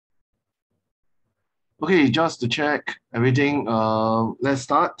Okay, just to check everything, let's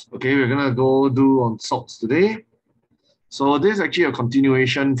start. Okay, we're gonna go do on salts today. So this is actually a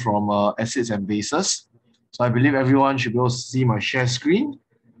continuation from acids and bases. So I believe everyone should be able to see my share screen.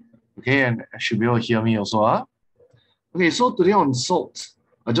 Okay, and should be able to hear me also. Okay, so today on salts,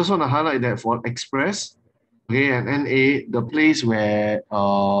 I just want to highlight that for express, okay, and NA, the place where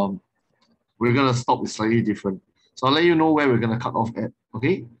we're gonna stop is slightly different. So I'll let you know where we're gonna cut off at.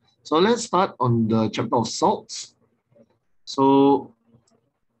 Okay, so let's start on the chapter of salts. So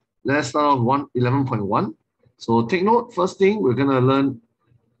let's start off 11.1. So take note, first thing, we're going to learn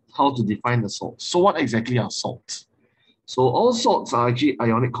how to define the salts. So what exactly are salts? So all salts are actually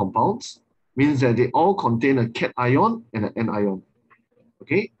ionic compounds, means that they all contain a cation and an anion.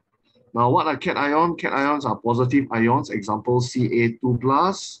 Okay? Now what are cation? Cations are positive ions, example Ca2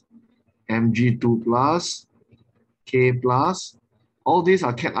 plus, Mg2 plus, K plus. All these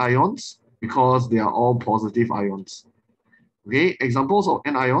are cations because they are all positive ions. Okay, examples of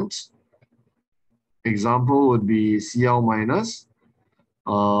anions. Example would be Cl minus,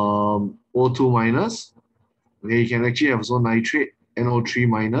 O2 minus. Okay, you can actually have also nitrate, NO3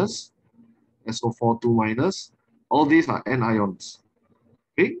 minus, SO4 2 minus. All these are anions.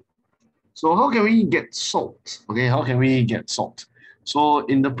 Okay, so how can we get salt? Okay, how can we get salt? So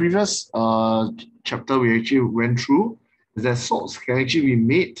in the previous chapter, we actually went through that salts can actually be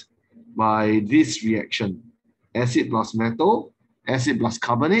made by this reaction: acid plus metal, acid plus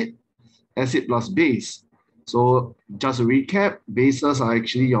carbonate, acid plus base. So just a recap, bases are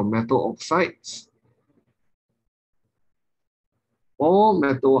actually your metal oxides or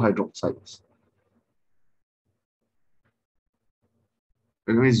metal hydroxides.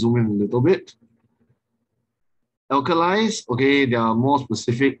 Let me zoom in a little bit. Alkalis, okay, they are more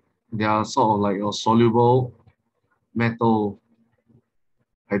specific. They are sort of like your soluble metal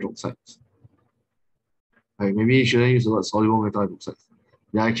hydroxides. Like maybe you shouldn't use the word soluble metal hydroxides.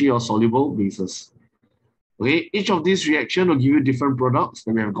 They are actually your soluble bases. Okay, each of these reactions will give you different products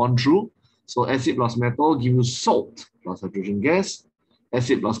that we have gone through. So acid plus metal give you salt plus hydrogen gas.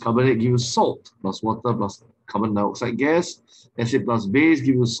 Acid plus carbonate give you salt plus water plus carbon dioxide gas. Acid plus base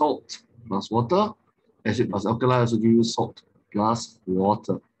give you salt plus water. Acid plus alkali also give you salt plus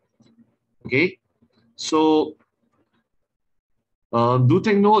water. Okay, so do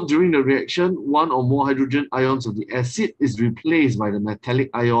take note, during the reaction, one or more hydrogen ions of the acid is replaced by the metallic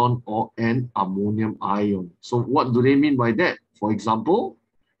ion or an ammonium ion. So what do they mean by that? For example,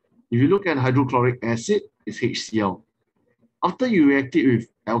 if you look at hydrochloric acid, it's HCl. After you react it with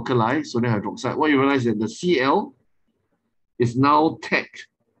alkali, sodium hydroxide, what you realize is that the Cl is now tagged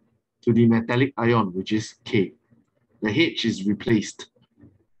to the metallic ion, which is K. The H is replaced.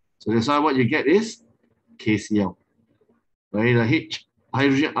 So that's why what you get is KCl. Right? The H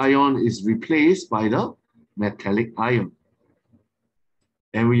hydrogen ion is replaced by the metallic ion.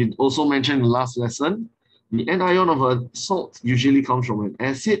 And we also mentioned in the last lesson, the anion of a salt usually comes from an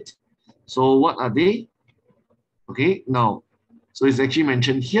acid. So what are they? Okay, now, so it's actually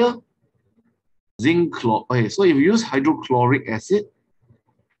mentioned here, zinc chloride. Okay, so if you use hydrochloric acid,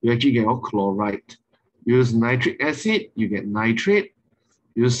 you actually get your chloride. Use nitric acid, you get nitrate.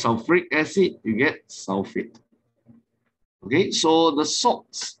 Use sulfuric acid, you get sulfate. Okay, so the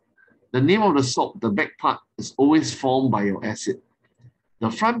salts, the name of the salt, the back part, is always formed by your acid.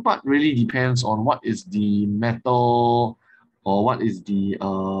 The front part really depends on what is the metal or what is the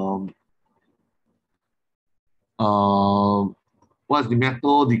what's the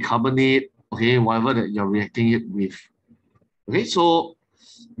metal, the carbonate, okay, whatever that you're reacting it with. Okay, so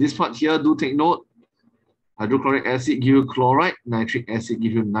this part here, do take note. Hydrochloric acid give you chloride, nitric acid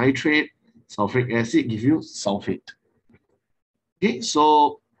give you nitrate, sulfuric acid give you sulfate. Okay,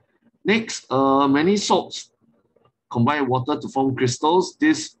 so next, many salts combine water to form crystals.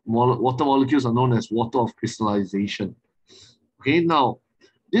 These water molecules are known as water of crystallization. Okay, now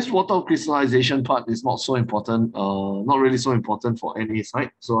this water of crystallization part is not so important, not really so important for any site.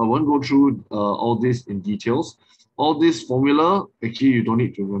 So I won't go through all this in details. All this formula, actually, you don't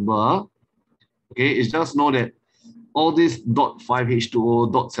need to remember. Okay, it's just know that all this dot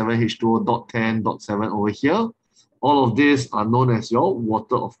 5H2O, dot 7H2O, dot 10, dot 7 over here, all of these are known as your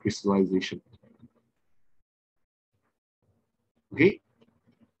water of crystallization. Okay,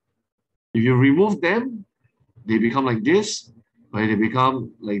 if you remove them, they become like this, right? They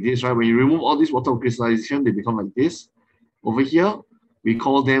become like this, right? When you remove all this water of crystallization, they become like this. Over here, we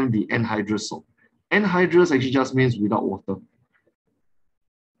call them the anhydrous salt. Anhydrous actually just means without water.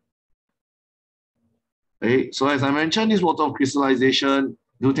 Okay, so as I mentioned, this water of crystallization,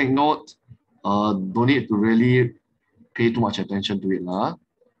 do take note, don't need to really pay too much attention to it.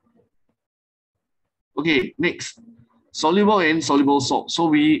 Okay, next. Soluble and insoluble salt. So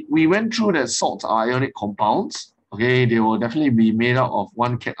we went through that salts are ionic compounds. Okay, they will definitely be made up of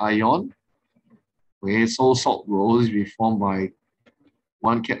one cation. Okay, so salt will always be formed by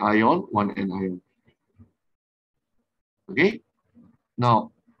one cation, one anion. Okay,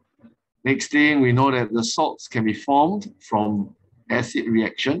 now next thing we know that the salts can be formed from acid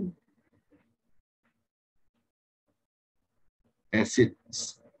reaction.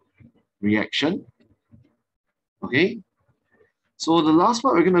 Acids reaction. Okay, so the last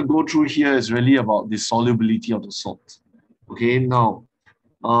part we're going to go through here is really about the solubility of the salt. Okay, now,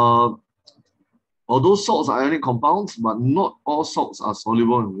 although salts are ionic compounds, but not all salts are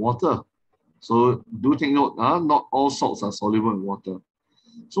soluble in water. So do take note, not all salts are soluble in water.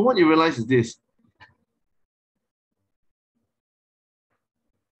 So what you realize is this.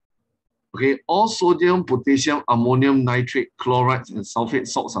 Okay, all sodium, potassium, ammonium, nitrate, chlorides, and sulfate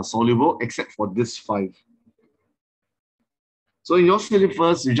salts are soluble except for this 5. So in your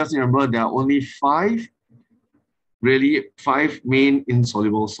syllabus, you just remember there are only 5 main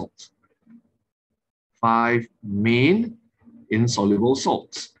insoluble salts. 5 main insoluble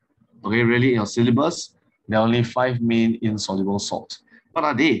salts. Okay, really in your syllabus, there are only 5 main insoluble salts. What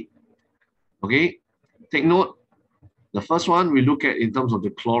are they? Okay, take note. The first one we look at in terms of the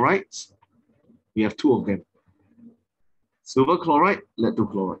chlorides, we have 2 of them. Silver chloride, lead 2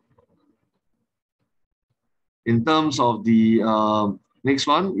 chloride. In terms of the next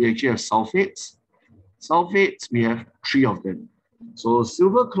one, we actually have sulfates. Sulfates, we have 3 of them. So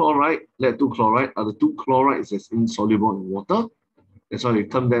silver chloride, lead 2 chloride are the 2 chlorides that's insoluble in water. That's why we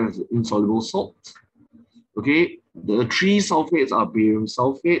term them as insoluble salts. Okay, the 3 sulfates are barium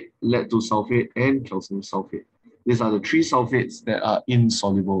sulfate, lead 2 sulfate, and calcium sulfate. These are the 3 sulfates that are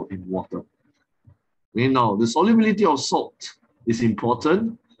insoluble in water. Okay, now, the solubility of salt is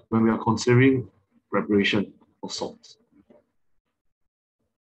important when we are considering preparation of salt.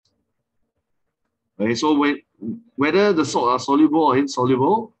 Okay, so whether the salt are soluble or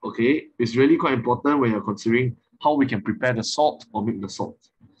insoluble, okay, is really quite important when you're considering how we can prepare the salt or make the salt.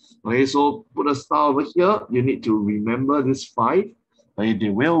 Okay, so put a star over here. You need to remember this 5. Okay, they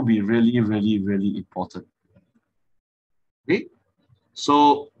will be really, really, really important. Okay,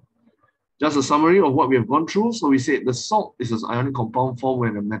 so just a summary of what we have gone through. So we said the salt is an ionic compound formed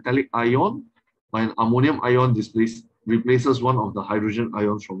when a metallic ion by an ammonium ion replaces one of the hydrogen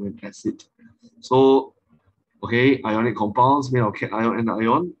ions from an acid. So, okay, ionic compounds made of cation and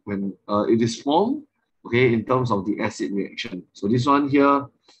ion when it is formed, okay, in terms of the acid reaction. So this one here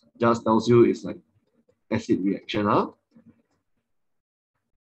just tells you it's like acid reaction.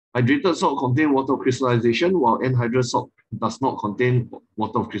 Hydrated salt contains water of crystallization, while anhydrous salt does not contain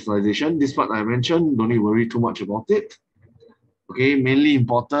water of crystallization. This part I mentioned, don't need to worry too much about it. Okay, mainly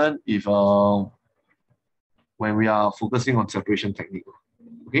important if when we are focusing on separation technique.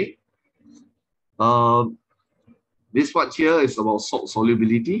 Okay. This part here is about salt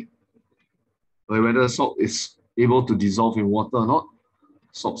solubility, whether salt is able to dissolve in water or not.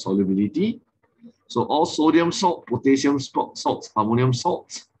 Salt solubility. So all sodium salt, potassium salts, ammonium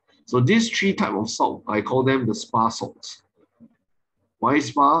salts. So these 3 types of salt, I call them the SPA salts. Why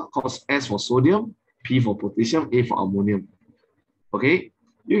SPA? Because S for sodium, P for potassium, A for ammonium. Okay,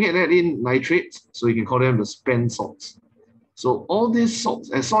 you can add in nitrates, so you can call them the spent salts. So all these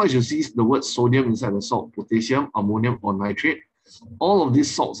salts, as long as you see the word sodium inside the salt, potassium, ammonium, or nitrate, all of these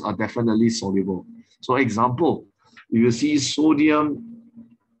salts are definitely soluble. So example, if you see sodium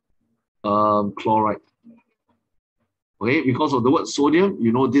chloride, okay, because of the word sodium,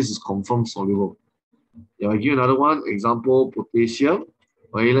 you know this is confirmed soluble. Yeah, I give you another one, example, potassium.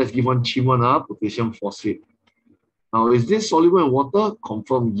 Okay, let's give one cheap one, potassium phosphate. Now, is this soluble in water?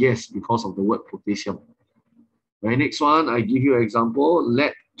 Confirm yes, because of the word potassium. Okay, next one, I give you an example,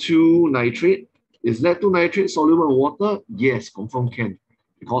 lead 2 nitrate. Is lead 2 nitrate soluble in water? Yes, confirm can,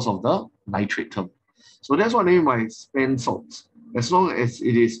 because of the nitrate term. So that's what I mean by spent salts. As long as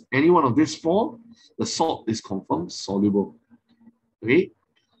it is any one of these 4, the salt is confirmed soluble. Okay.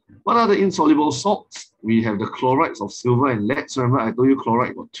 What are the insoluble salts? We have the chlorides of silver and lead. So remember, I told you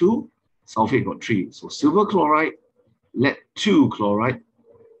chloride got 2, sulfate got 3. So silver chloride, lead 2 chloride,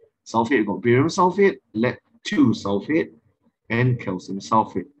 sulfate got barium sulfate, lead 2 sulfate, and calcium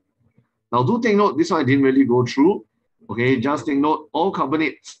sulfate. Now do take note, this one I didn't really go through. Okay, just take note, all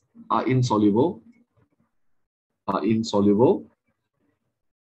carbonates are insoluble,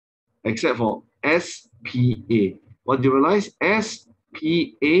 except for SPA. What do you realize? SPA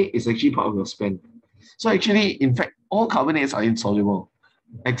is actually part of your spent. So actually, in fact, all carbonates are insoluble,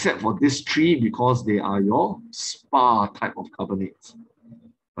 except for these 3 because they are your SPA type of carbonates.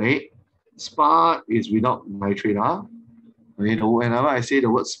 Okay, Spa is without nitrate. Okay, whenever I say the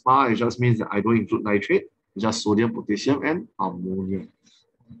word spa, it just means that I don't include nitrate, just sodium, potassium, and ammonia.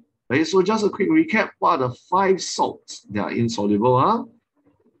 Okay, so just a quick recap. What are the 5 salts that are insoluble?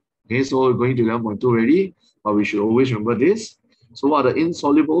 Okay, so we're going to 11.2 already, but we should always remember this. So what are the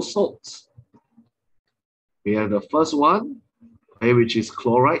insoluble salts? We have the first one, okay, which is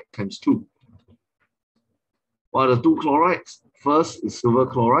chloride times 2. What are the 2 chlorides? First is silver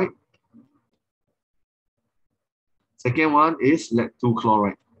chloride. Second one is lead 2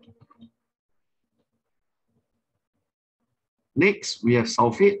 chloride. Next, we have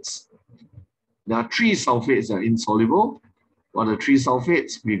sulfates. There are 3 sulfates that are insoluble. What are the 3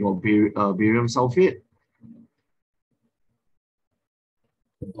 sulfates? We got barium sulfate,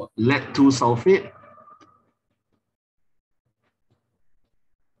 lead 2 sulfate,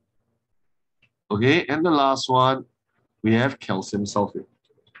 okay, and the last one, we have calcium sulfate.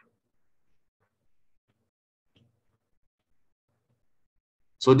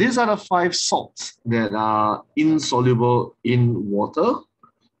 So these are the 5 salts that are insoluble in water.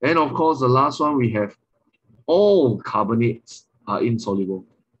 And of course, the last one, we have all carbonates are insoluble.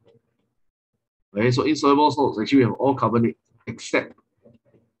 Okay, so insoluble salts actually we have all carbonates except,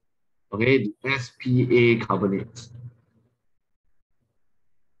 okay, the SPA carbonates.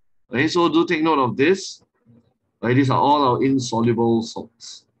 Okay, so do take note of this. Okay, these are all our insoluble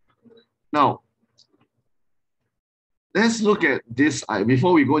salts. Now, let's look at this.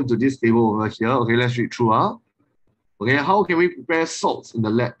 Before we go into this table over here, okay, let's read through. Okay, how can we prepare salts in the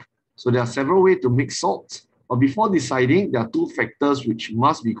lab? So there are several ways to mix salts. But before deciding, there are 2 factors which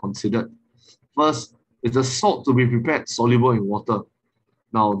must be considered. First, is the salt to be prepared soluble in water?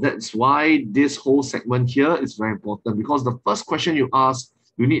 Now, that's why this whole segment here is very important, because the first question you ask,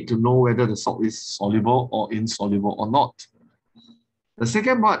 you need to know whether the salt is soluble or insoluble or not. The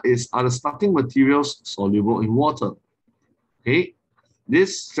second part is, are the starting materials soluble in water? Okay,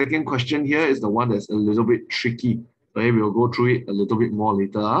 this second question here is the one that's a little bit tricky. Okay, we'll go through it a little bit more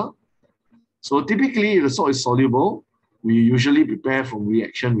later. So typically, if the salt is soluble, we usually prepare from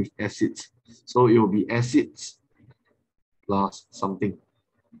reaction with acids. So it will be acids plus something.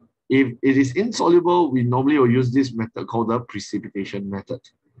 If it is insoluble, we normally will use this method called the precipitation method.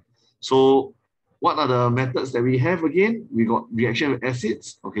 So what are the methods that we have again? We got reaction with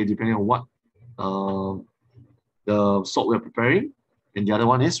acids, okay, depending on what the salt we're preparing. And the other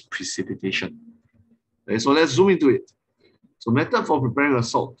one is precipitation. Okay, so let's zoom into it. So method for preparing a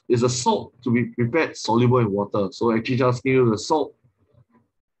salt is a salt to be prepared soluble in water. So actually just give you the salt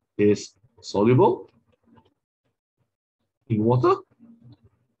is soluble in water.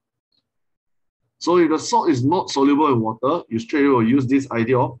 So if the salt is not soluble in water, you straight away will use this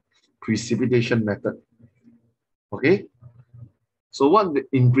idea of precipitation method. Okay? So what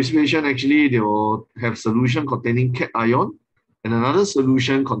in precipitation, actually, they will have solution containing cation and another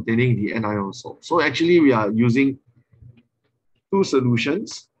solution containing the anion salt. So actually, we are using 2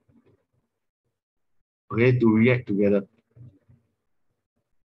 solutions, okay, to react together.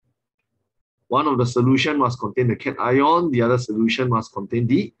 One of the solution must contain the cation, the other solution must contain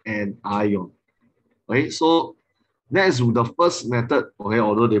the anion. Okay, so that is the first method, okay,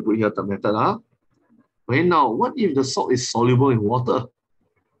 although they put here the method. Okay, now what if the salt is soluble in water?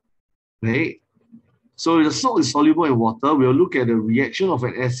 Okay, so if the salt is soluble in water, we'll look at the reaction of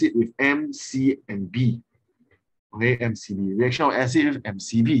an acid with M, C, and B. Okay, MCB, reaction of acid with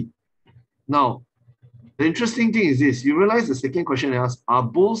MCB. Now, the interesting thing is this, you realize the second question asks, are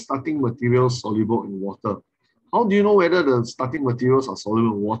both starting materials soluble in water? How do you know whether the starting materials are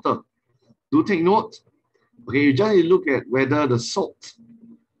soluble in water? Do take note. Okay, you just look at whether the salt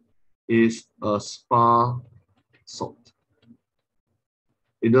is a spa salt.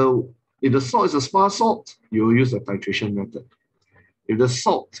 If the salt is a spa salt, you will use the titration method. If the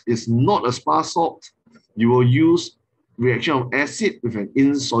salt is not a spa salt, you will use reaction of acid with an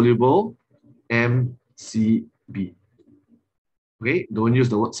insoluble MCB. Okay, don't use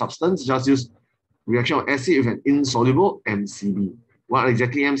the word substance, just use reaction of acid with an insoluble MCB. What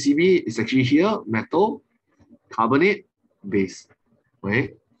exactly MCB is actually here? Metal, carbonate, base.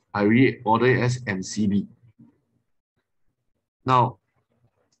 Okay, I order it as MCB. Now,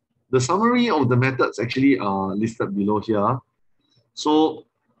 the summary of the methods actually are listed below here. So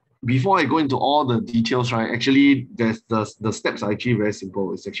before I go into all the details, right, actually there's the steps are actually very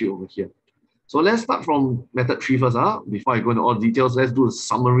simple. It's actually over here. So let's start from method 3 first. Before I go into all the details, let's do a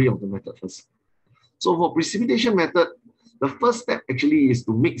summary of the method first. So for precipitation method, the first step actually is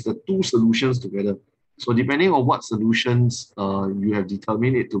to mix the 2 solutions together. So depending on what solutions you have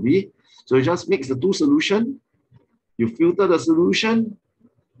determined it to be, so you just mix the 2 solutions, you filter the solution,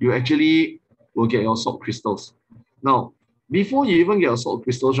 you actually will get your salt crystals. Now, before you even get your salt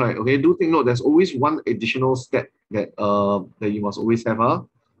crystals, right? Okay, do take note. There's always one additional step that you must always have.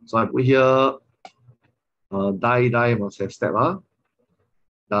 So I put here die must have step.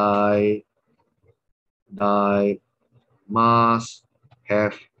 Die must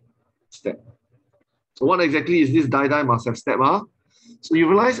have step. So what exactly is this die must have step? So you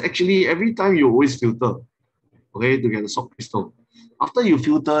realize actually every time you always filter, okay, to get the salt crystal. After you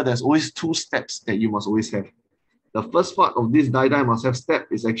filter, there's always two steps that you must always have. The first part of this die must have step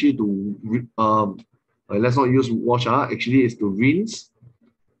is actually to let's not use wash. Actually, is to rinse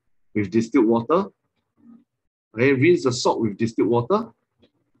with distilled water. Okay, rinse the salt with distilled water,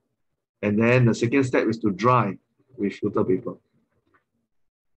 and then the second step is to dry with filter paper.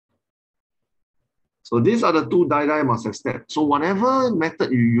 So these are the two die must have steps. So whatever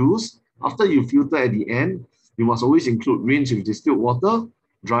method you use, after you filter at the end, you must always include rinse with distilled water,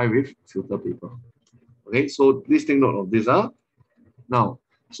 dry with filter paper. Okay, so please take note of this. Now,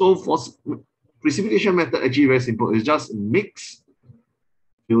 so for precipitation method, actually very simple. It's just mix,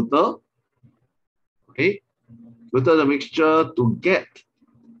 filter, okay, filter the mixture to get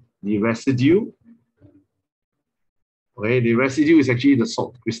the residue. Okay, the residue is actually the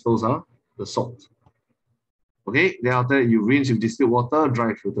salt crystals, the salt. Okay, then after that you rinse with distilled water,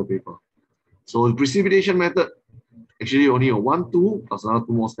 dry filter paper. So the precipitation method actually only a 1, 2 plus another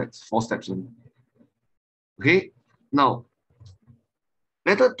 2 more steps, 4 steps only. Okay, now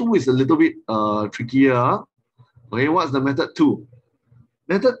method 2 is a little bit trickier. Okay, what's the method 2?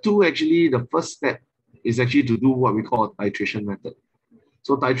 Method 2 actually the first step is actually to do what we call a titration method.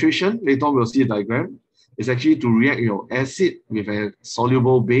 So titration, later on we'll see a diagram, is actually to react your acid with a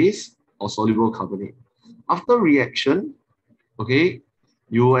soluble base or soluble carbonate. After reaction, okay,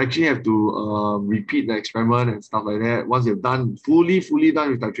 you actually have to repeat the experiment and stuff like that. Once you've done, fully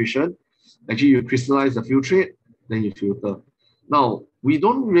done with titration, actually you crystallize the filtrate, then you filter. Now, we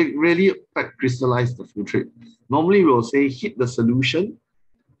don't really crystallize the filtrate. Normally, we'll say heat the solution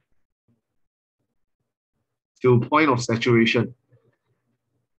to point of saturation.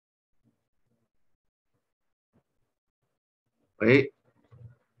 Right?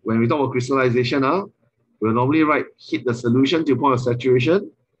 When we talk about crystallization, we'll normally write heat the solution to point of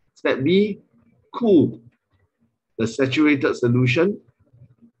saturation. Step B, cool the saturated solution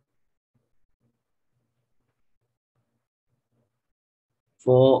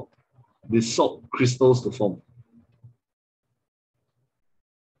for the salt crystals to form.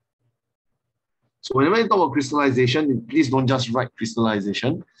 So whenever you talk about crystallization, please don't just write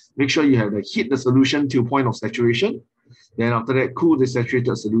crystallization. Make sure you have the heat the solution to point of saturation. Then after that, cool the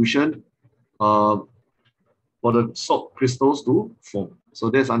saturated solution for the salt crystals to form. So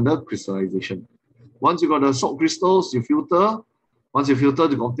that's under crystallization. Once you got the salt crystals, you filter. Once you filter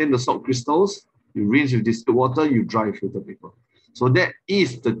to obtain the salt crystals, you rinse with distilled water, you dry with filter paper. So that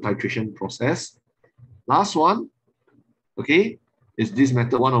is the titration process. Last one, okay, is this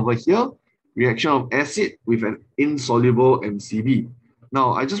method 1 over here. Reaction of acid with an insoluble MCB.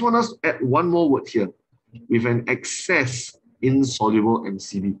 Now, I just want us to add one more word here, with an excess insoluble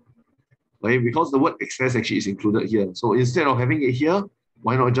MCB. Okay, because the word excess actually is included here. So instead of having it here,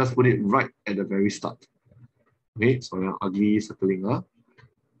 why not just put it right at the very start? Okay, sorry, ugly circling.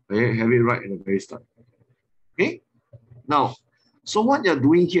 Okay, have it right at the very start. Okay, now, so what you're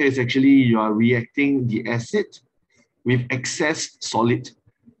doing here is actually you are reacting the acid with excess solid.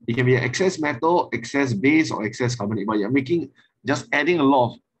 It can be an excess metal, excess base, or excess carbonate, but you're just adding a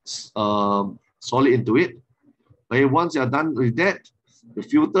lot of solid into it. Okay, once you're done with that, you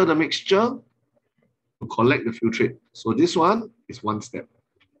filter the mixture to collect the filtrate. So this one is one step.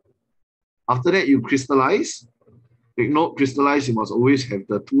 After that, you crystallize. Take note, crystallize, you must always have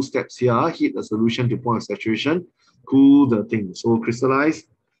the 2 steps here. Heat the solution to point of saturation, cool the thing. So crystallize,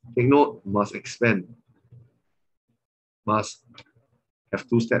 take note, must expand. Must have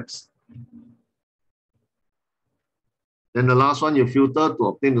 2 steps. Then the last one, you filter to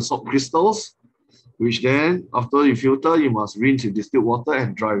obtain the salt crystals, which then, after you filter, you must rinse with distilled water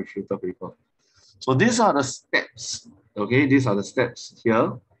and dry with filter paper. So these are the steps, okay? These are the steps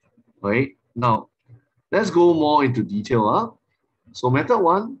here, right? Now, let's go more into detail. So method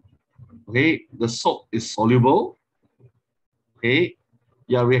 1, okay, the salt is soluble, okay?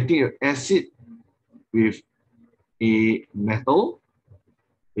 You are reacting your acid with a metal,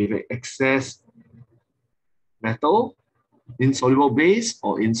 with an excess metal, insoluble base,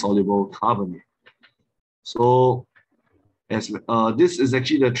 or insoluble carbonate. So as this is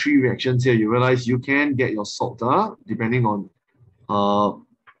actually the 3 reactions here. You realize you can get your salt, depending on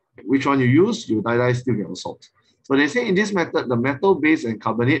which one you use, you still get your salt. So they say in this method, the metal base and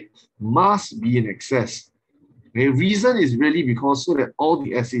carbonate must be in excess. The reason is really because so that all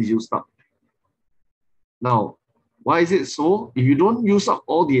the acid is used up. Now, why is it so? If you don't use up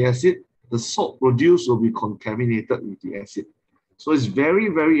all the acid, the salt produced will be contaminated with the acid. So it's very,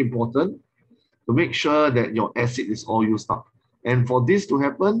 very important to make sure that your acid is all used up. And for this to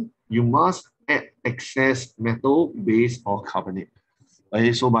happen, you must add excess metal, base, or carbonate.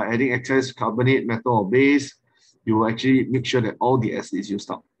 Okay, so by adding excess carbonate, metal, or base, you will actually make sure that all the acid is used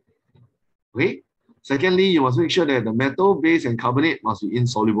up. Okay. Secondly, you must make sure that the metal, base, and carbonate must be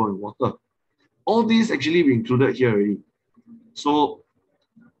insoluble in water. All these actually be included here already. So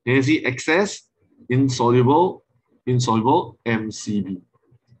you can see excess, insoluble, MCB.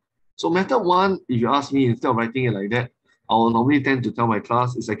 So method one, if you ask me, instead of writing it like that, I will normally tend to tell my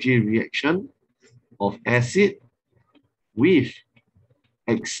class it's actually a reaction of acid with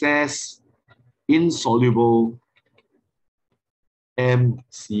excess insoluble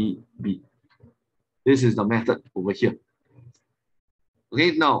MCB. This is the method over here.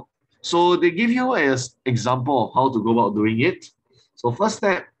 Okay, now, so they give you an example of how to go about doing it. So first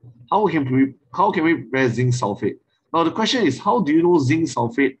step, how can we prepare zinc sulfate? Now the question is, how do you know zinc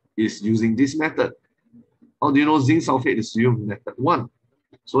sulfate is using this method? How do you know zinc sulfate is using method one?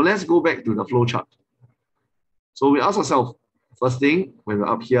 So let's go back to the flow chart. So we ask ourselves, first thing, when we're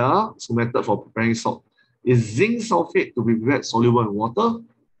up here, so method for preparing salt. Is zinc sulfate to be prepared soluble in water?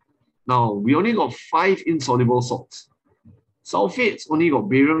 Now, we only got 5 insoluble salts. Sulfates only got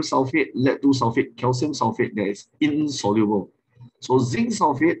barium sulfate, lead 2 sulfate, calcium sulfate that is insoluble. So zinc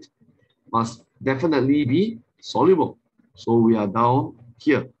sulfate must definitely be soluble. So we are down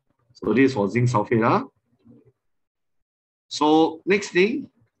here. So this is for zinc sulfate. So next thing,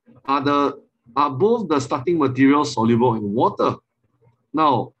 are both the starting materials soluble in water?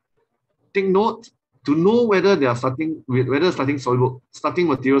 Now, take note, to know whether they are starting materials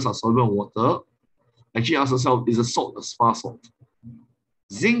are soluble in water, actually ask yourself, is a salt a sparse salt?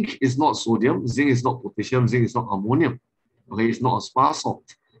 Zinc is not sodium, zinc is not potassium, zinc is not ammonium. Okay, it's not a sparse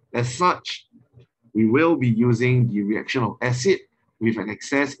salt. As such, we will be using the reaction of acid with an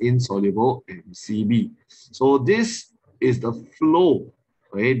excess insoluble MCB. So this is the flow.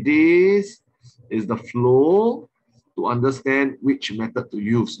 Okay, this is the flow to understand which method to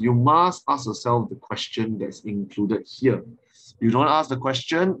use. You must ask yourself the question that's included here. You don't ask the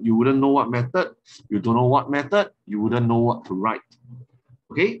question, you wouldn't know what method. You don't know what method, you wouldn't know what to write.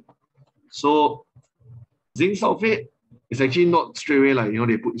 Okay, so zinc sulfate is actually not straight away like,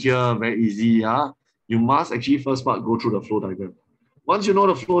 they put here very easy. You must actually first part go through the flow diagram. Once you know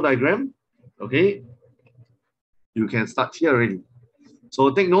the flow diagram, okay, you can start here already. So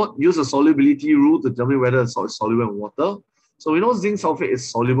take note, use the solubility rule to determine whether the salt is soluble in water. So we know zinc sulfate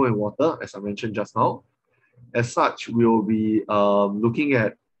is soluble in water, as I mentioned just now. As such, we will be looking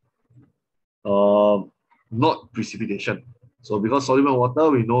at not precipitation. So because soluble in water,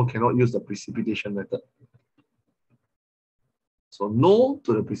 we know cannot use the precipitation method. So no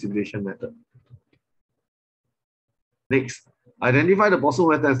to the precipitation method. Next, identify the possible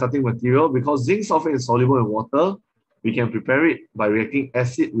method and starting material. Because zinc sulfate is soluble in water, we can prepare it by reacting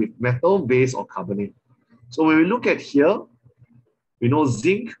acid with metal, base, or carbonate. So when we look at here, we know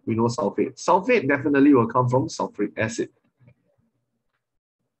zinc, we know sulfate. Sulfate definitely will come from sulfuric acid.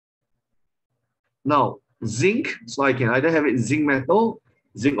 Now, zinc, so I can either have it zinc metal,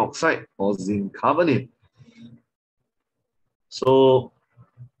 zinc oxide, or zinc carbonate. So,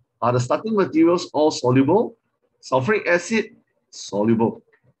 are the starting materials all soluble? Sulfuric acid, soluble.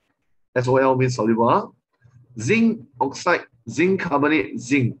 SOL means soluble. Zinc oxide, zinc carbonate,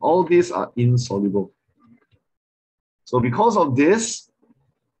 zinc, all these are insoluble. So because of this,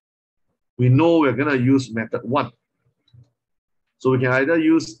 we know we're going to use method one. So we can either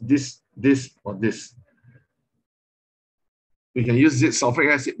use this, or this. We can use it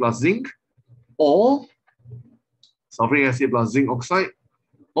sulfuric acid plus zinc, or sulfuric acid plus zinc oxide,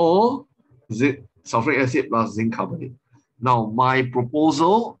 or sulfuric acid plus zinc carbonate. Now, my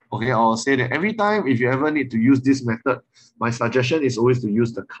proposal, okay, I'll say that every time if you ever need to use this method, my suggestion is always to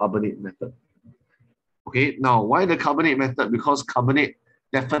use the carbonate method. Okay, now why the carbonate method? Because carbonate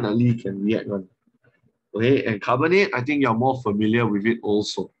definitely can react. Okay, and carbonate, I think you're more familiar with it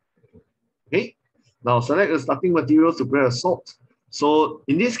also. Okay, now select the starting materials to prepare a salt. So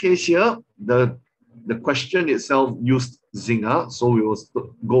in this case here, the question itself used zinc, so we will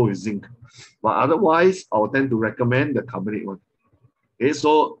go with zinc. But otherwise, I will tend to recommend the carbonate one. Okay,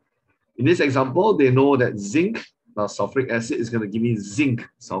 so in this example, they know that zinc plus sulfuric acid is going to give me zinc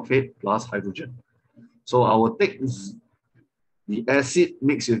sulfate plus hydrogen. So I will take the acid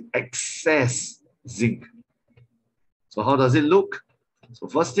mixed with excess zinc. So how does it look? So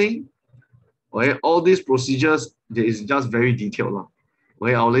first thing, okay, all these procedures is just very detailed.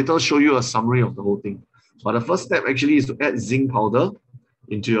 Okay, I'll later show you a summary of the whole thing. But the first step actually is to add zinc powder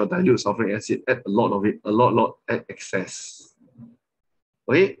into your dilute sulfuric acid. Add a lot of it, a lot, add excess.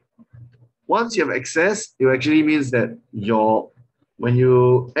 Okay, once you have excess, it actually means that when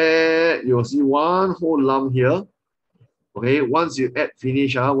you add, you'll see one whole lump here. Okay, once you add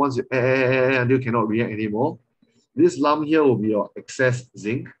finish, once you add until you cannot react anymore, this lump here will be your excess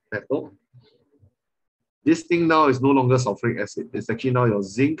zinc metal. This thing now is no longer sulfuric acid. It's actually now your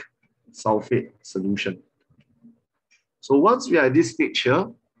zinc sulfate solution. So once we are at this stage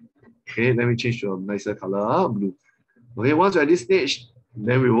here, okay, let me change to a nicer color, blue. Okay, once we're at this stage,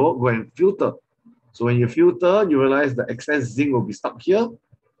 then we will go and filter. So when you filter, you realize the excess zinc will be stuck here.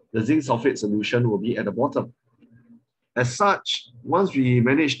 The zinc sulfate solution will be at the bottom. As such, once we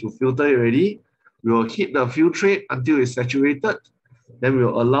manage to filter it already, we will heat the filtrate until it's saturated. Then we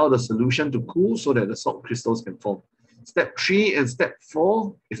will allow the solution to cool so that the salt crystals can form. Step 3 and step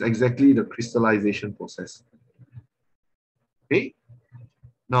 4 is exactly the crystallization process. Okay.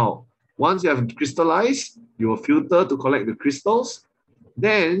 Now, once you have crystallized, you will filter to collect the crystals.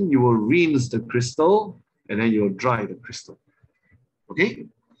 Then you will rinse the crystal and then you will dry the crystal. Okay.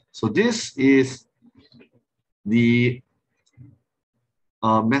 So this is the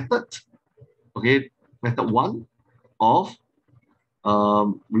method, okay, method 1 of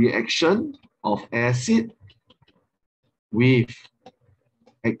reaction of acid with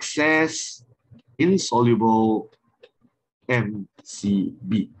excess insoluble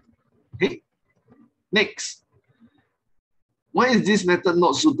MCB. Okay. Next, why is this method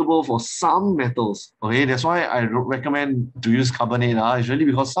not suitable for some metals? Okay, that's why I recommend to use carbonate. It's really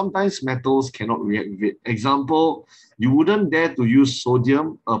because sometimes metals cannot react with it. Example, you wouldn't dare to use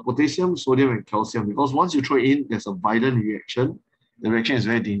sodium, potassium, sodium, and calcium because once you throw it in, there's a violent reaction. The reaction is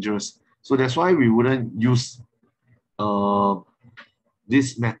very dangerous. So that's why we wouldn't use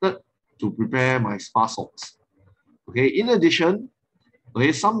this method to prepare my spa salts. Okay, in addition,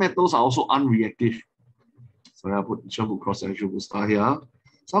 okay, some metals are also unreactive. So I put cross-section star here.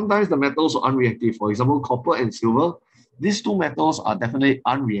 Sometimes the metals are unreactive. For example, copper and silver. These two metals are definitely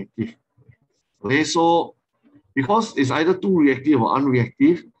unreactive. Okay, so because it's either too reactive or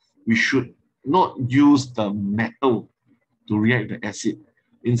unreactive, we should not use the metal to react the acid.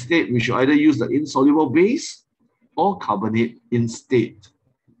 Instead, we should either use the insoluble base or carbonate instead.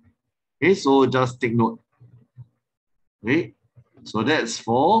 Okay, so just take note. Okay, so that's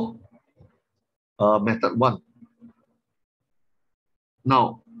for method 1.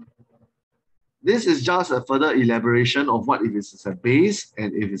 Now, this is just a further elaboration of what if it's a base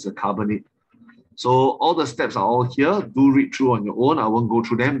and if it's a carbonate. So all the steps are all here. Do read through on your own. I won't go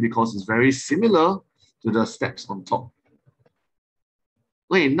through them because it's very similar to the steps on top.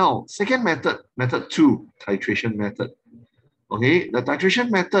 Okay, now, second method, method 2, titration method. Okay, the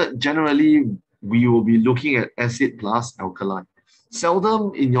titration method, generally, we will be looking at acid plus alkaline.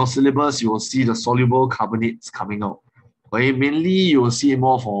 Seldom in your syllabus, you will see the soluble carbonates coming out. Okay, mainly you will see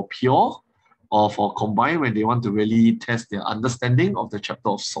more for pure or for combined when they want to really test their understanding of the chapter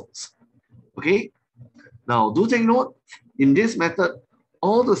of salts. Okay, now do take note, in this method,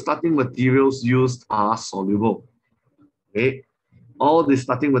 all the starting materials used are soluble. Okay, all the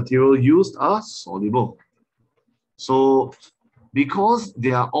starting material used are soluble. So because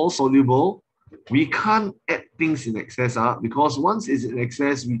they are all soluble, we can't add things in excess because once it's in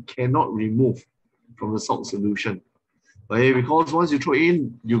excess, we cannot remove from the salt solution. Okay, because once you throw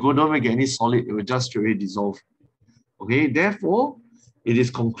in, you don't make any solid, it will just straight away dissolve. Okay, therefore, it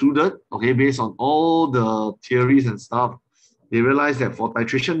is concluded, okay, based on all the theories and stuff, they realize that for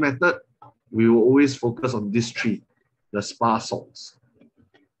titration method, we will always focus on these 3, the spa salts.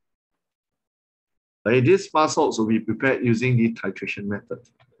 Okay, these spa salts will be prepared using the titration method.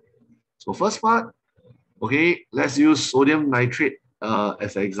 So first part, okay, let's use sodium nitrate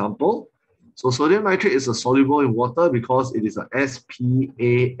as an example. So sodium nitrate is a soluble in water because it is a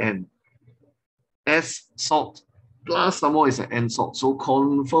SPAN. S salt plus some more is an N salt. So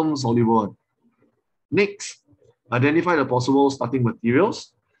confirm soluble. Next, identify the possible starting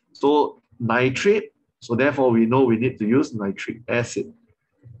materials. So nitrate. So therefore we know we need to use nitric acid.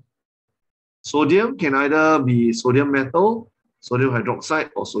 Sodium can either be sodium metal, sodium hydroxide,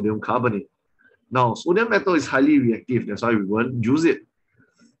 or sodium carbonate. Now, sodium metal is highly reactive. That's why we won't use it.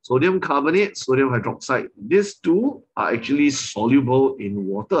 Sodium carbonate, sodium hydroxide. These two are actually soluble in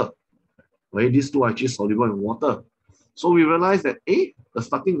water. Okay, these two are actually soluble in water. So we realize that the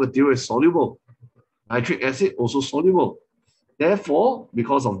starting material is soluble. Nitric acid also soluble. Therefore,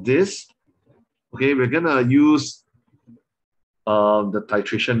 because of this, okay, we're gonna use the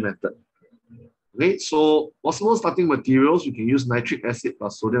titration method. Okay, so possible starting materials, you can use nitric acid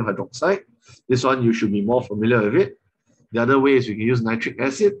plus sodium hydroxide. This one you should be more familiar with it. The other way is you can use nitric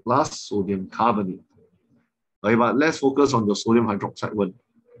acid plus sodium carbonate. Okay, but let's focus on the sodium hydroxide one.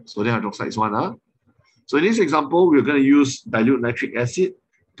 Sodium hydroxide is one. So in this example, we're going to use dilute nitric acid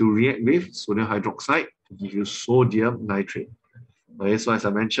to react with sodium hydroxide to give you sodium nitrate. Okay, so as I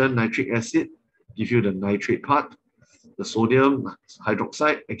mentioned, nitric acid gives you the nitrate part. The sodium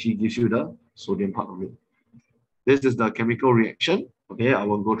hydroxide actually gives you the sodium part of it. This is the chemical reaction. Okay, I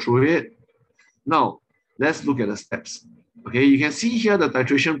won't go through it. Now, let's look at the steps. Okay, you can see here the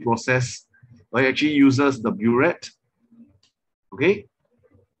titration process actually uses the burette. Okay,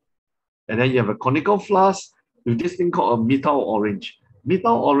 and then you have a conical flask with this thing called a methyl orange.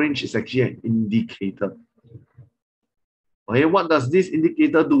 Methyl orange is actually an indicator. Okay, what does this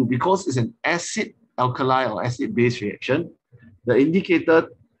indicator do? Because it's an acid alkali or acid base reaction, the indicator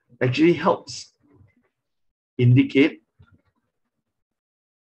actually helps indicate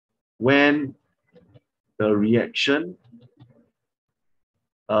when the reaction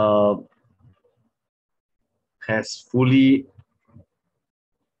has fully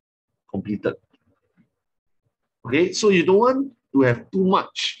completed. Okay, so you don't want to have too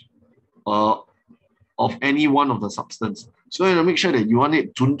much of any one of the substance. So you want to make sure that you want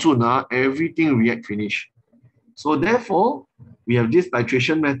it everything react finish. So therefore, we have this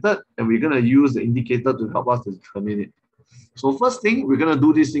titration method and we're going to use the indicator to help us to determine it. So first thing, we're going to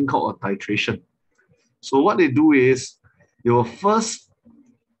do this thing called a titration. So what they do is, they will first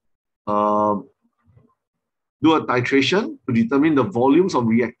do a titration to determine the volumes of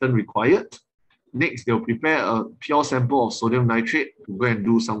reactant required. Next, they'll prepare a pure sample of sodium nitrate to go and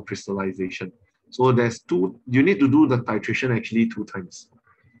do some crystallization. So you need to do the titration actually 2 times.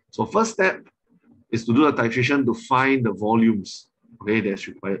 So first step is to do a titration to find the volumes, okay, that's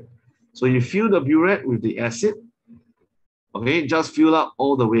required. So you fill the burette with the acid, okay, just fill up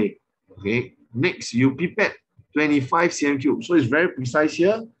all the way, okay. Next, you pipette 25 cm cube. So it's very precise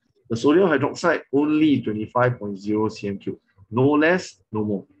here. The sodium hydroxide only 25.0 cm cube, no less, no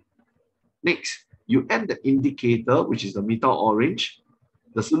more. Next, you add the indicator, which is the methyl orange.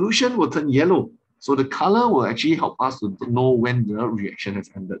 The solution will turn yellow. So the color will actually help us to know when the reaction has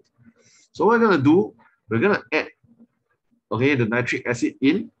ended. So what we're going to do, we're going to add, okay, the nitric acid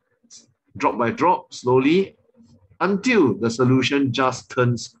in, drop by drop, slowly, until the solution just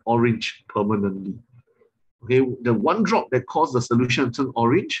turns orange permanently. Okay, the one drop that caused the solution to turn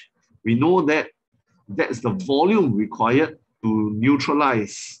orange, we know that that's the volume required to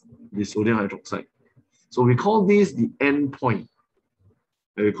neutralize the sodium hydroxide. So we call this the end point.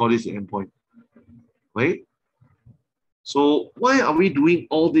 We call this the end point, right? So why are we doing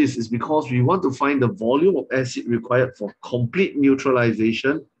all this? Is because we want to find the volume of acid required for complete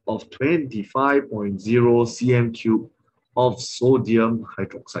neutralization of 25.0 cm cube of sodium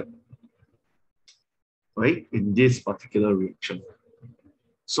hydroxide, right? In this particular reaction.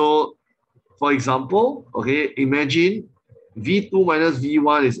 So for example, okay, imagine V2 minus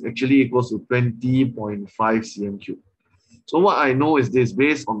V1 is actually equals to 20.5 cm cube. So what I know is this,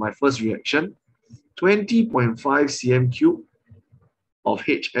 based on my first reaction, 20.5 cm cube of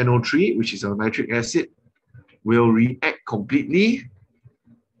HNO3, which is our nitric acid, will react completely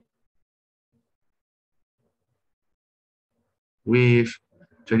with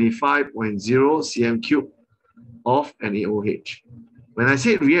 25.0 cm cube of NaOH. When I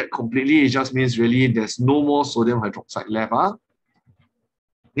say react completely, it just means really there's no more sodium hydroxide left.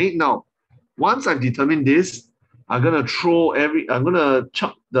 Okay, now, once I've determined this, I'm gonna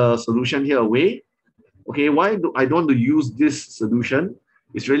chuck the solution here away. Okay, why do I don't want to use this solution?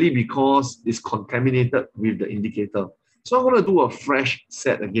 It's really because it's contaminated with the indicator. So I'm gonna do a fresh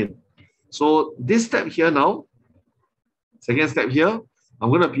set again. So this step here now, second step here, I'm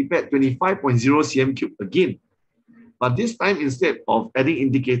gonna prepare 25.0 cm cube again. But this time, instead of adding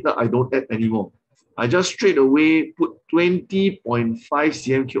indicator, I don't add anymore. I just straight away put 20.5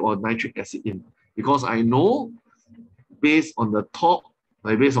 cm cube of nitric acid in, because I know based on the top,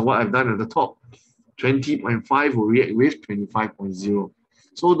 based on what I've done at the top, 20.5 will react with 25.0.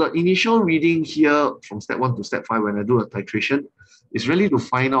 So the initial reading here from step 1 to step 5 when I do a titration is really to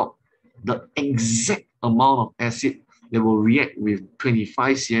find out the exact amount of acid that will react with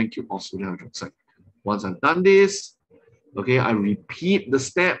 25 cm cube of sodium hydroxide. Once I've done this, okay, I repeat the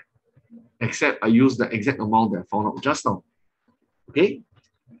step, except I use the exact amount that I found out just now. Okay,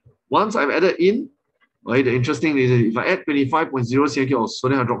 once I've added in, right, the interesting is if I add 25.0 cm cube of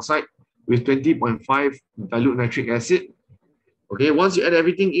sodium hydroxide with 20.5 dilute nitric acid, okay, once you add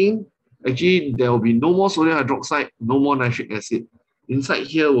everything in, actually there will be no more sodium hydroxide, no more nitric acid. Inside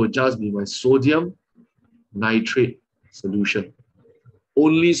here will just be my sodium nitrate solution.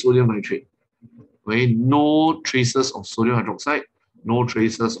 Only sodium nitrate. Okay, no traces of sodium hydroxide, no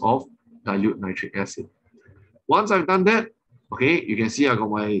traces of dilute nitric acid. Once I've done that, okay, you can see I got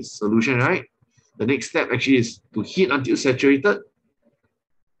my solution, right? The next step actually is to heat until saturated.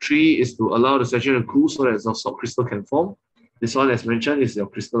 3 is to allow the saturation to cool so that the salt crystal can form. This one, as mentioned, is your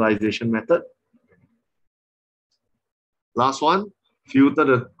crystallization method. Last one, filter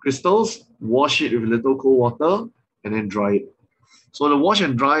the crystals, wash it with a little cold water, and then dry it. So the wash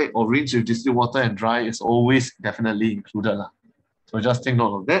and dry or rinse with distilled water and dry is always definitely included. So just take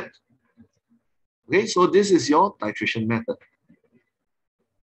note of that. Okay, so this is your titration method.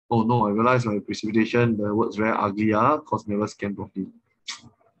 Oh no, I realized my precipitation, the word's very ugly, because never scanned properly.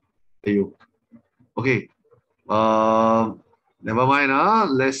 There you go. Okay. Never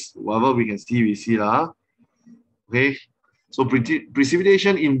mind. Let's whatever we can see, we see. Okay. So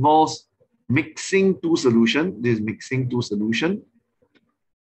precipitation involves mixing two solutions. This is mixing two solutions.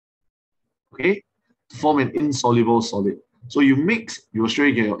 Okay, to form an insoluble solid. So you mix, you will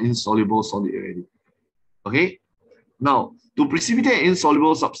straight get your insoluble solid already. Okay. Now, to precipitate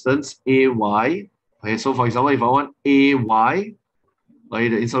insoluble substance AY, okay, so for example, if I want AY, okay,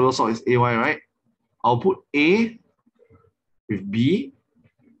 the insoluble salt is AY, right? I'll put A with B.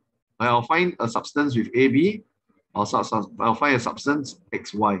 I'll find a substance with AB. I'll find a substance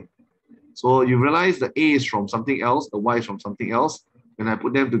XY. So you realize the A is from something else, the Y is from something else. When I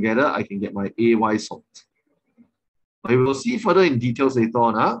put them together, I can get my AY salt. We will see further in details later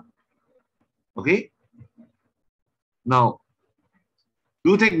on. Okay. Now,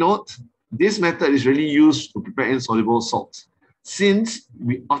 do take note, this method is really used to prepare insoluble salts. Since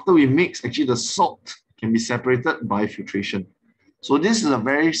after we mix, actually the salt can be separated by filtration. So this is a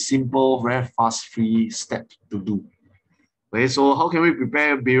very simple, very fast, free step to do. Okay, so how can we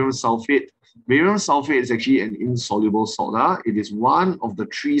prepare barium sulfate? Barium sulfate is actually an insoluble salt. It is one of the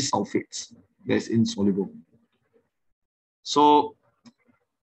 3 sulfates that is insoluble. So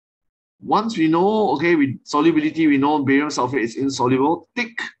once we know, okay, with solubility, we know barium sulfate is insoluble.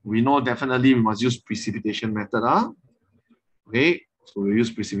 Thick, we know definitely we must use precipitation method. Okay, so we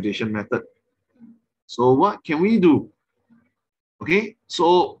use precipitation method. So what can we do? Okay,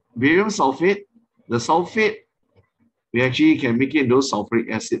 so barium sulfate, the sulfate, we actually can make it into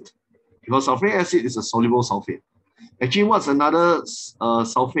sulfuric acid. Because sulfuric acid is a soluble sulfate. Actually, what's another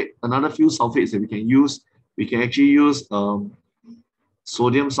sulfate, another few sulfates that we can use? We can actually use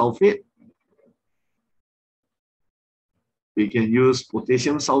sodium sulfate. We can use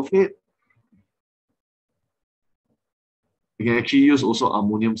potassium sulfate. We can actually use also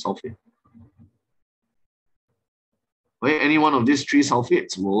ammonium sulfate. Okay, any one of these 3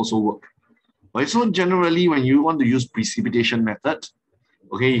 sulfates will also work. Okay, so generally, when you want to use precipitation method,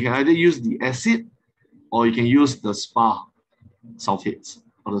 okay, you can either use the acid or you can use the spa sulfates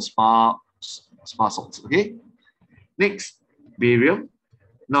or the spa salts. Okay. Next, barium.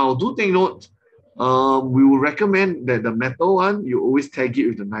 Now, do take note. We will recommend that the metal one you always tag it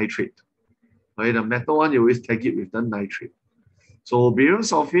with the nitrate. Okay, the metal one you always tag it with the nitrate. So barium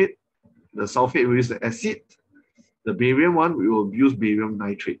sulfate, the sulfate we use the acid. The barium one we will use barium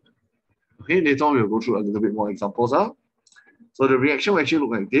nitrate. Okay, later on we'll go through a little bit more examples. So the reaction will actually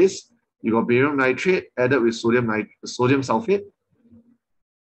look like this. You got barium nitrate added with sodium sulfate.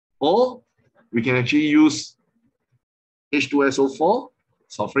 Or we can actually use H2SO4,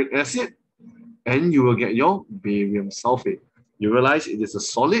 sulfuric acid, and you will get your barium sulfate. You realize it is a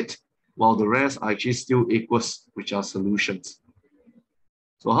solid, while the rest are actually still aqueous, which are solutions.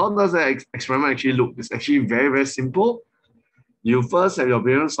 So how does that experiment actually look? It's actually very, very simple. You first have your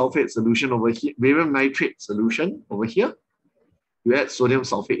barium sulfate solution over here, barium nitrate solution over here. You add sodium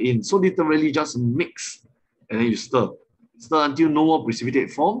sulfate in. So literally just mix and then you stir. Stir until no more precipitate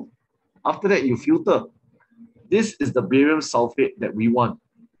form. After that, you filter. This is the barium sulfate that we want.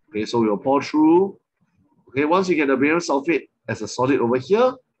 Okay, so we'll pour through. Okay, once you get the barium sulfate as a solid over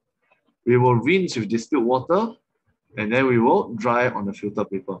here, we will rinse with distilled water and then we will dry on the filter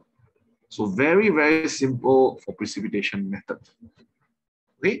paper. So very, very simple for precipitation method.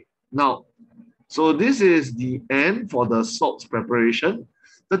 Okay, now, so this is the end for the salts preparation.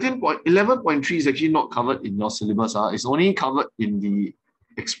 11.3 is actually not covered in your syllabus. It's only covered in the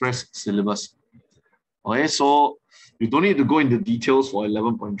express syllabus. Okay, so you don't need to go into details for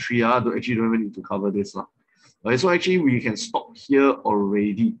 11.3. Actually don't even need to cover this. Okay, so actually we can stop here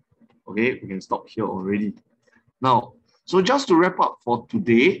already. Okay, we can stop here already. Now, so just to wrap up for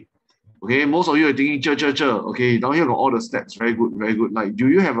today, Okay, most of you are thinking, okay, down here got all the steps. Very good, very good. Like, do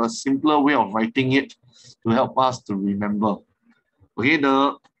you have a simpler way of writing it to help us to remember? Okay,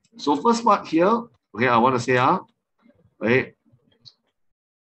 so first part here, okay, I want to say, okay,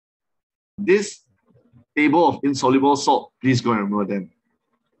 this table of insoluble salt, please go and remember them.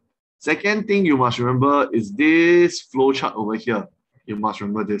 Second thing you must remember is this flow chart over here. You must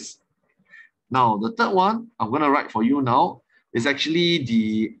remember this. Now, the third one I'm going to write for you now is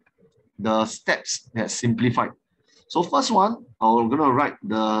actually the steps that simplified. So first one, I'm going to write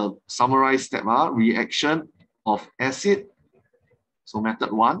the summarized step, reaction of acid. So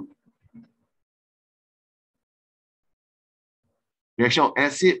method one. Reaction of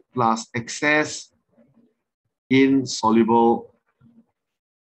acid plus excess insoluble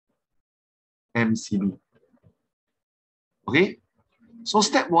MCB. Okay, so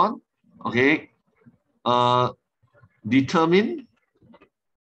step one, okay, determine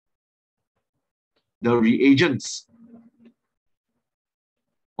the reagents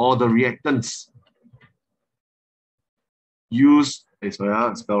or the reactants used,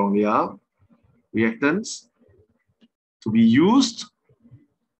 sorry, spell wrongly, reactants to be used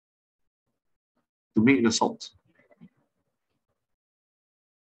to make the salt.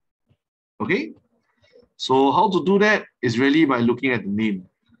 Okay, so how to do that is really by looking at the name.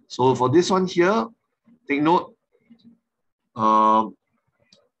 So for this one here, take note,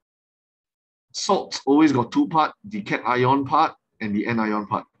 salt always got two parts, the cation part and the anion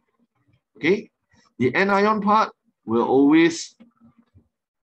part. Okay, the anion part will always,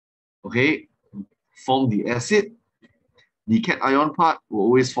 okay, form the acid. The cation part will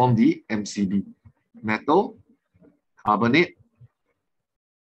always form the MCB, metal, carbonate,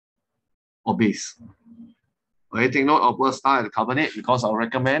 or base. Okay, take note of where start at the carbonate because I'll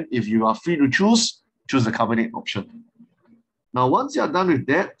recommend if you are free to choose the carbonate option. Now, once you're done with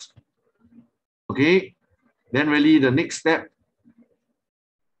that, okay, then really the next step,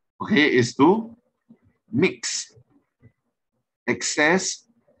 okay, is to mix excess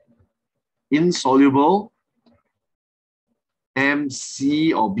insoluble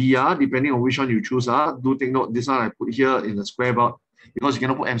MC or BR, depending on which one you choose. Do take note, this one I put here in the square bar because you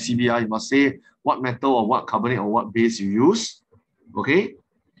cannot put MCBR. You must say what metal or what carbonate or what base you use, okay,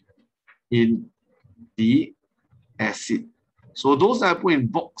 in the acid. So those that I put in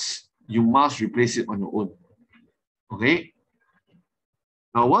box, you must replace it on your own, okay?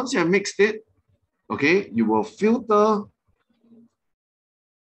 Now, once you have mixed it, okay, you will filter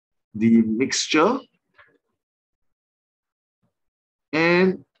the mixture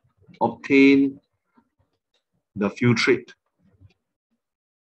and obtain the filtrate.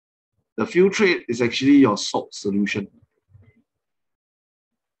 The filtrate is actually your salt solution.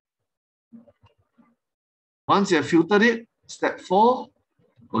 Once you have filtered it, step 4,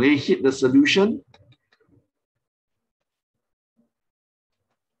 okay, heat the solution.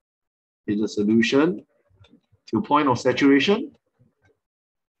 Heat the solution to point of saturation.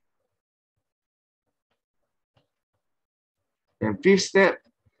 And 5th step,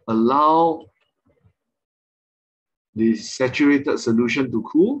 allow the saturated solution to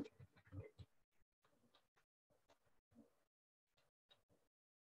cool.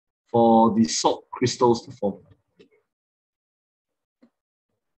 For the salt crystals to form.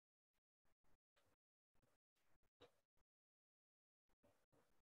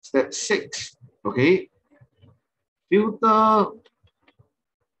 Step 6, okay, filter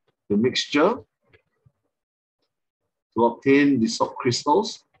the mixture to obtain the salt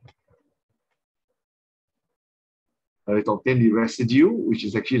crystals. To obtain the residue, which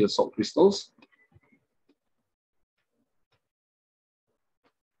is actually the salt crystals.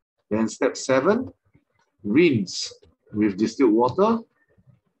 Then step 7, rinse with distilled water.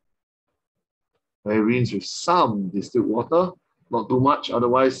 Rinse with some distilled water, not too much,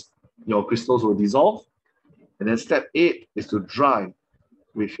 otherwise your crystals will dissolve. And then step 8 is to dry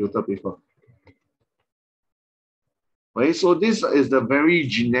with filter paper. Okay, so this is the very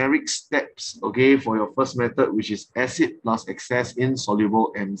generic steps, okay, for your first method, which is acid plus excess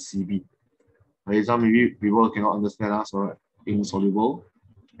insoluble MCB. Okay, some maybe people cannot understand us, all right, insoluble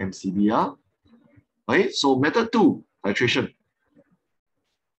MCB. Okay, so method 2, titration.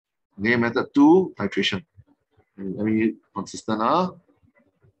 Okay, method 2, titration. Let me consistent.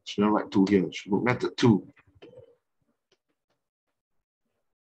 Shouldn't write 2 here. Should put method 2,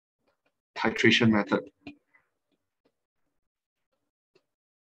 titration method.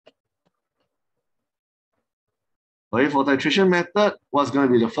 Okay, for titration method, what's going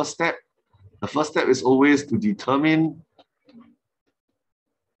to be the first step? The first step is always to determine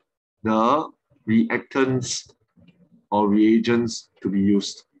the reactants or reagents to be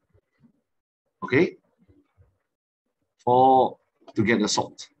used. okay, to get the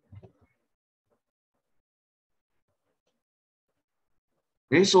salt.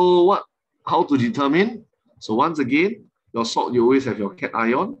 Okay, so how to determine? So once again, your salt, you always have your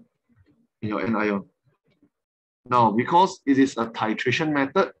cation and your anion. Now, because it is a titration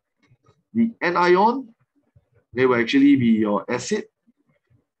method, the anion, they will actually be your acid.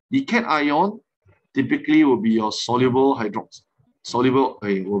 The cation typically will be your soluble hydroxide. Soluble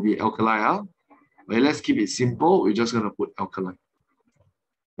will be alkali. Okay, let's keep it simple. We're just going to put alkali.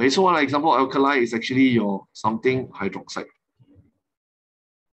 Okay, so one example, alkali is actually your something hydroxide.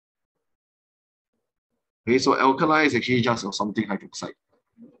 Okay, so alkali is actually just your something hydroxide.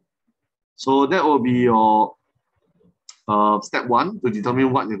 So that will be your step one to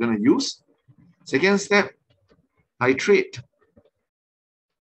determine what you're going to use. Second step, titrate.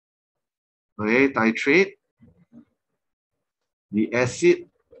 Okay, titrate the acid,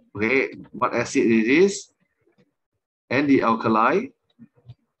 okay, what acid it is, and the alkali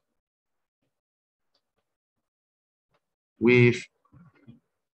with,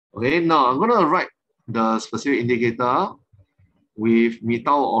 okay, now I'm going to write the specific indicator with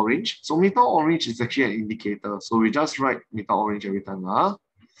methyl orange. So methyl orange is actually an indicator. So we just write methyl orange every time.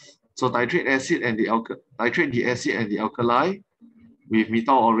 So titrate acid and titrate the acid and the alkali with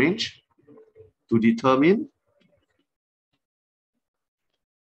methyl orange to determine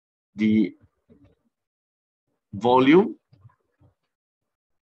the volume.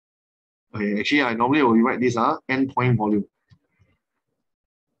 Okay, actually I normally will write this endpoint volume.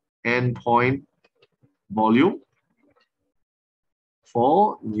 Endpoint volume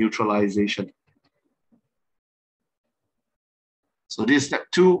for neutralization. So this is step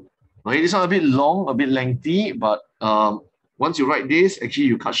two. Okay, this one a bit long, a bit lengthy, but once you write this, actually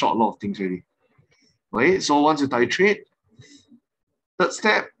you cut short a lot of things already. Okay, so once you titrate, third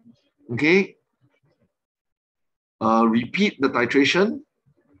step, okay, repeat the titration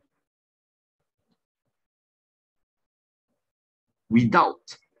without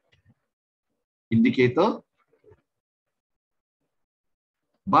indicator,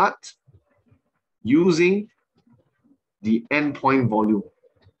 but using the endpoint volume.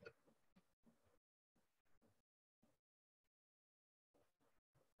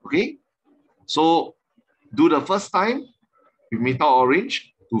 Okay, so do the first time with methyl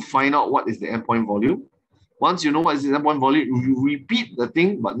orange to find out what is the endpoint volume. Once you know what is the endpoint volume, you repeat the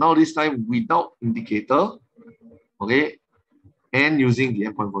thing, but now this time without indicator, okay, and using the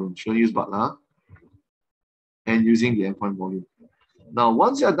endpoint volume. Should use but and using the endpoint volume. Now,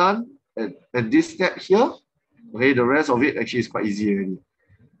 once you're done at this step here, okay, the rest of it actually is quite easy already.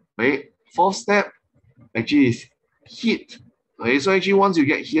 Okay, fourth step actually is heat. Okay, so actually once you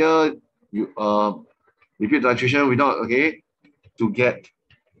get here, you repeat titration without, okay, to get,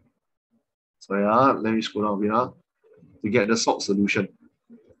 sorry, let me scroll down a bit, to get the salt solution.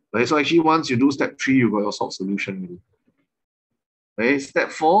 Okay, so actually once you do step 3, you got your salt solution already. Okay,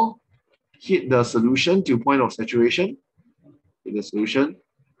 step 4, heat the solution to point of saturation. Heat the solution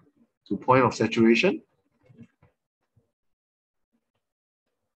to point of saturation.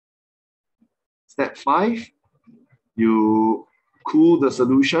 Step 5, you cool the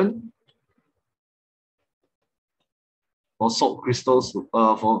solution for salt crystals,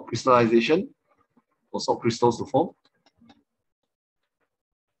 for crystallization, for salt crystals to form.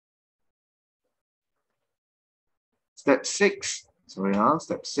 Step 6, sorry,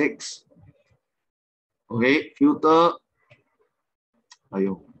 step 6. Okay, filter.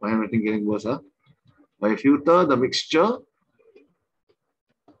 Ayo, my handwriting getting worse, By filter the mixture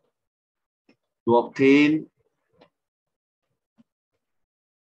to obtain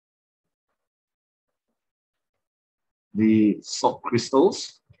the salt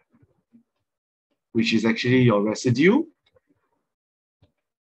crystals, which is actually your residue.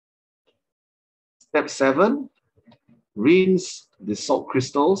 Step 7, rinse the salt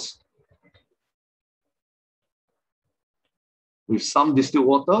crystals with some distilled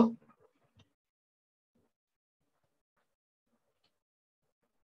water.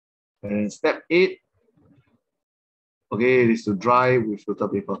 And step 8, okay, it is to dry with filter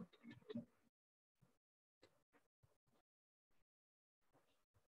paper.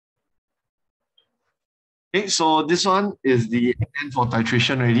 Okay, so this one is the end for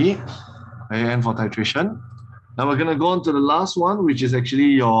titration already. Okay, end for titration. Now we're gonna go on to the last one, which is actually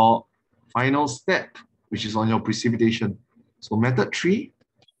your final step, which is on your precipitation. So method 3,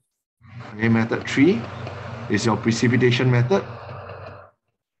 okay, method 3 is your precipitation method.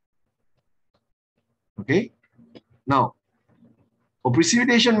 Okay, now for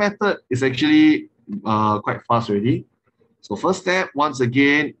precipitation method is actually quite fast already. So first step, once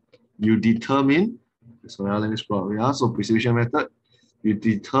again, you determine, sorry, let me scroll up. Yeah, so precipitation method, you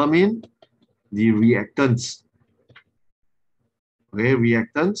determine the reactants. Okay,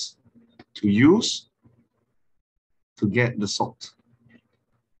 reactants to use to get the salt.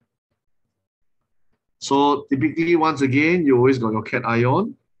 So typically, once again, you always got your cation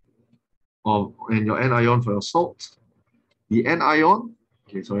and your anion for your salt. The anion,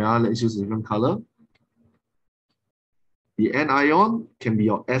 okay, so yeah, let's use a different color. The anion can be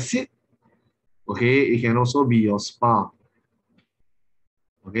your acid. Okay, it can also be your spa.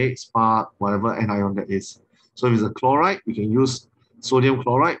 Okay, spa, whatever anion that is. So if it's a chloride, we can use sodium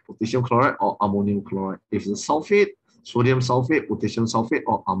chloride, potassium chloride, or ammonium chloride. If it's a sulfate, sodium sulfate, potassium sulfate,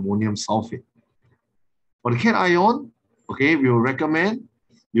 or ammonium sulfate. For the cation, okay, we will recommend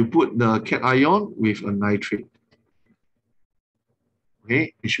you put the cation with a nitrate.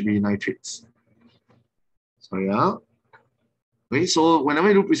 Okay, it should be nitrates. So yeah. Okay, so whenever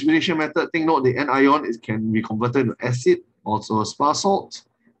you do precipitation method, take note the anion can be converted to acid, also spa salt.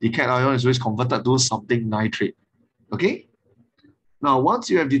 The cation is always converted to something nitrate. Okay? Now, once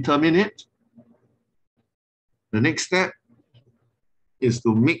you have determined it, the next step is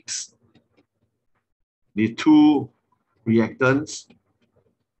to mix the two reactants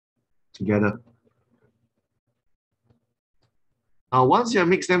together. Now, once you have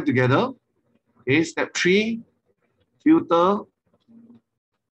mixed them together, okay, step 3, filter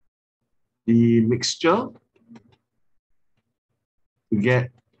the mixture to get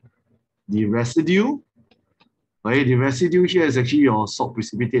the residue. Okay, the residue here is actually your salt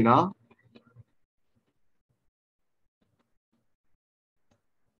precipitate.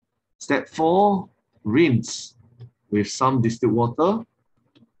 Step 4, rinse with some distilled water.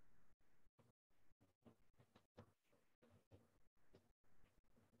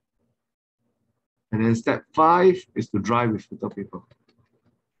 And then step 5 is to dry with filter paper.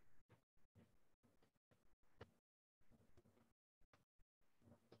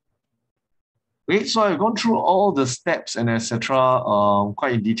 Okay, so I've gone through all the steps and etc.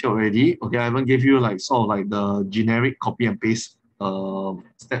 Quite in detail already. Okay, I haven't give you like sort of like the generic copy and paste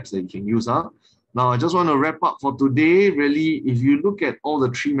steps that you can use. Now I just want to wrap up for today. Really, if you look at all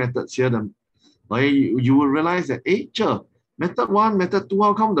the 3 methods here, then you will realize that sure, method 1, method 2,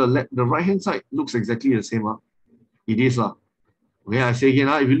 how come the right hand side looks exactly the same? It is. Okay, I say again,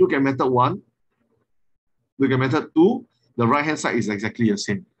 if you look at method 1, look at method 2, the right hand side is exactly the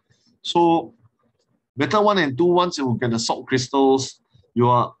same. So method 1 and 2, once you get the salt crystals, you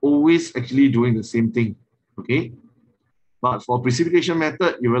are always actually doing the same thing. Okay, but for precipitation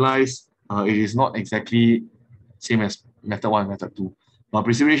method, you realize it is not exactly same as method 1 and method 2. But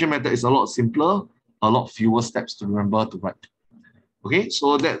precipitation method is a lot simpler, a lot fewer steps to remember to write. Okay,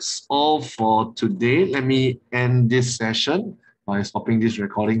 so that's all for today. Let me end this session by stopping this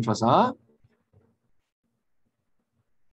recording first.